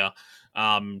Austria.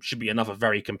 Should be another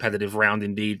very competitive round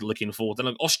indeed. Looking forward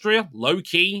to Austria, low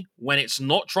key, when it's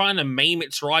not trying to maim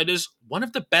its riders, one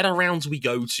of the better rounds we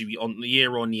go to on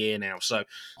year now. So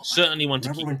certainly want to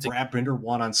keep. Remember when Brad Binder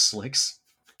won on slicks?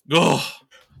 Oh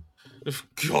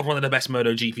God, one of the best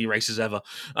MotoGP races ever.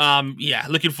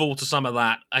 Looking forward to some of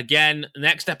that. Again,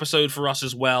 next episode for us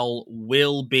as well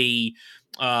will be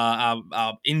our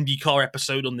IndyCar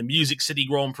episode on the Music City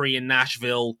Grand Prix in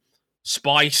Nashville.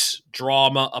 Spice,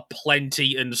 drama,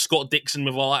 aplenty, and Scott Dixon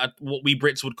with what we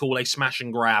Brits would call a smash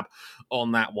and grab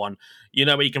on that one. You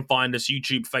know where you can find us: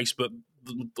 YouTube, Facebook,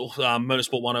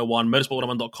 Motorsport 101,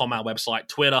 motorsport101.com, our website,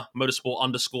 Twitter,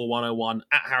 motorsport_101,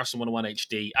 at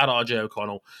Harrison101HD, at RJ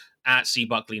O'Connell, at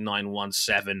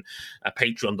cbuckley917,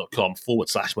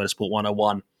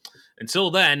 patreon.com/motorsport101.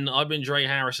 Until then, I've been Dre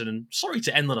Harrison, and sorry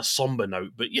to end on a somber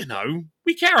note, but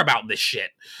we care about this shit.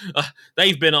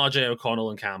 They've been RJ O'Connell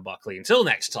and Cam Buckley. Until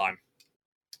next time,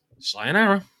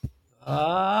 sayonara.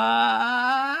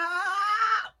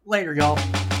 Later, y'all.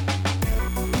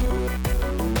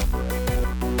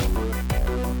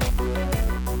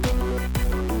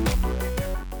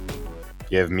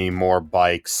 Give me more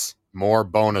bikes, more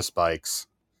bonus bikes.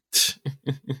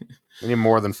 We need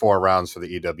more than 4 rounds for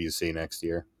the EWC next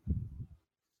year.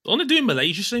 Want to do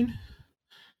Malaysia soon?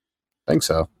 I think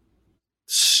so.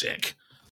 Sick.